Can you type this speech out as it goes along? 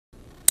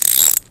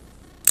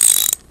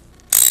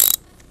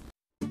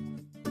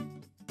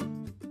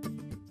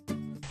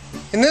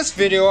In this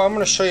video I'm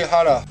going to show you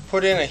how to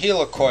put in a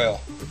helicoil.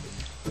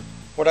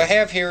 What I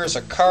have here is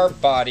a carved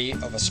body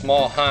of a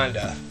small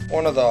Honda.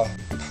 One of the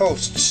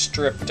posts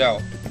stripped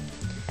out.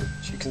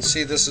 As you can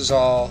see, this is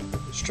all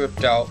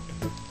stripped out.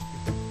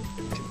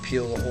 You can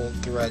peel the old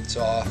threads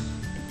off.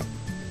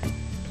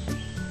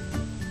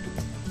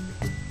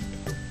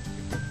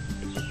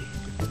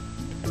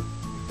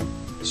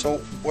 So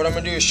what I'm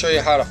going to do is show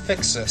you how to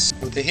fix this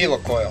with the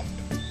helicoil.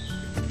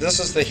 This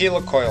is the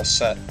helicoil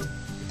set,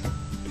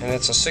 and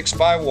it's a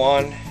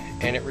 6x1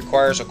 and it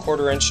requires a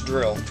 1/4 inch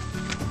drill.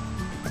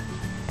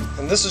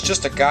 And this is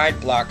just a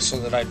guide block so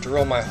that I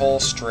drill my hole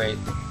straight.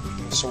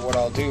 And so what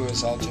I'll do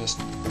is I'll just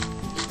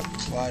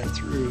slide it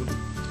through.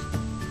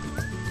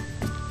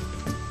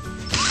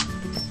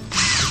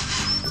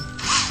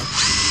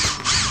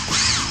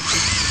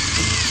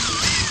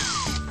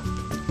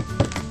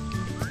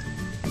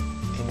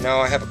 And now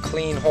I have a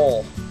clean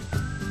hole.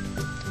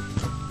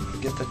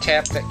 Get the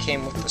tap that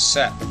came with the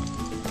set.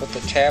 Put the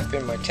tap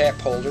in my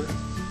tap holder.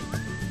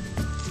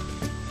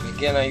 And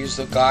again, I use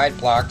the guide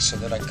block so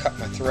that I cut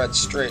my thread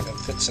straight and it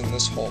fits in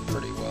this hole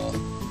pretty well.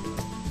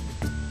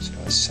 So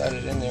I set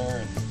it in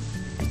there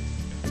and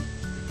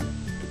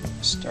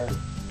start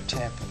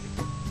tapping.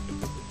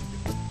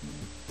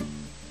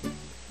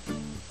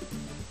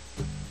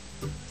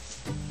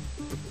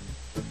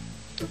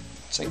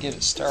 Once I get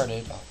it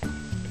started,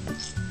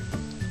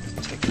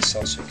 I'll take this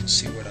out so you can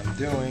see what I'm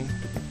doing.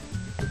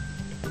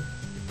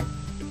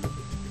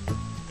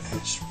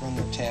 Just run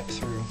the tap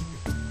through.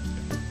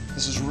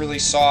 This is really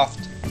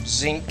soft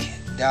zinc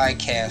die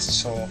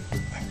cast, so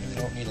I really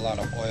don't need a lot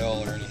of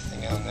oil or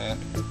anything on that.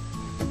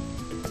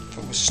 If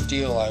it was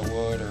steel I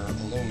would, or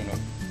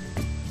aluminum.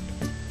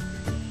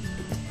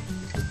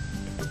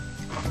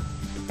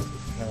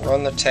 And I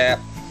run the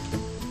tap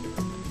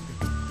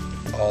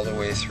all the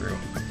way through.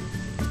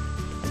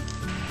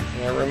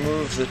 And I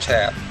remove the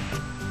tap.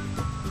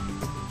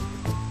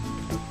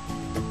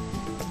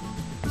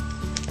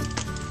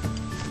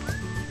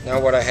 Now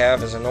what I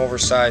have is an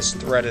oversized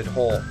threaded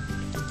hole.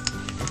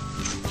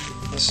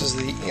 This is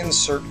the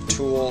insert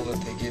tool that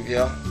they give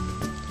you.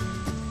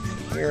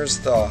 And here's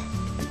the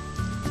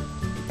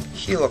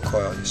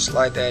helicoil. You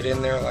slide that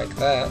in there like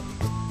that.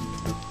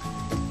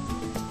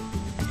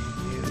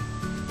 And you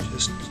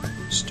just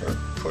start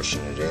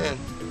pushing it in.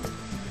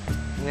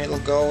 And it'll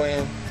go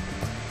in.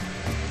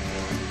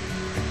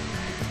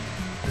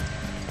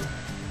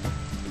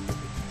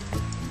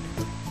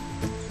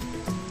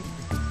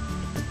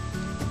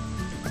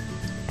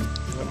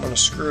 I'm going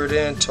to screw it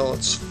in until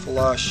it's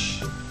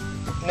flush.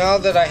 Now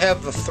that I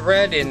have the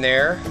thread in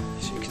there,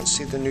 so you can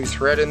see the new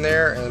thread in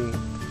there, and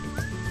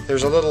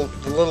there's the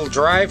little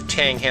drive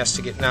tang has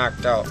to get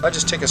knocked out. I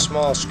just take a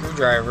small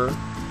screwdriver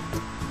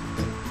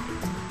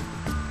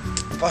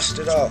and bust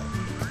it out.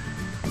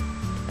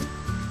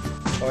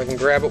 So I can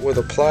grab it with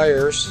the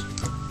pliers,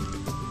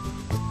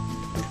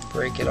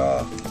 break it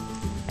off.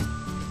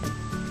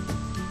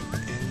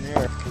 And there,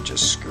 I can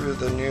just screw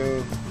the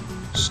new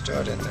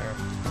stud in there.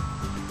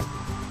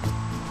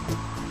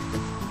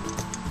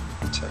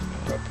 Tighten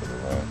it up with a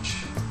wrench.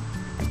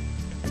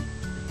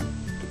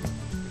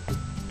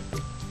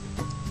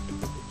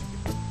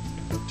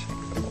 Take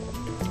the old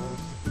one off.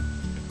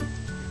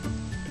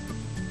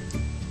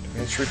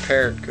 It's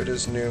repaired, good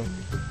as new.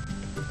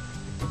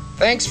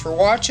 Thanks for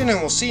watching, and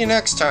we'll see you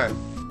next time.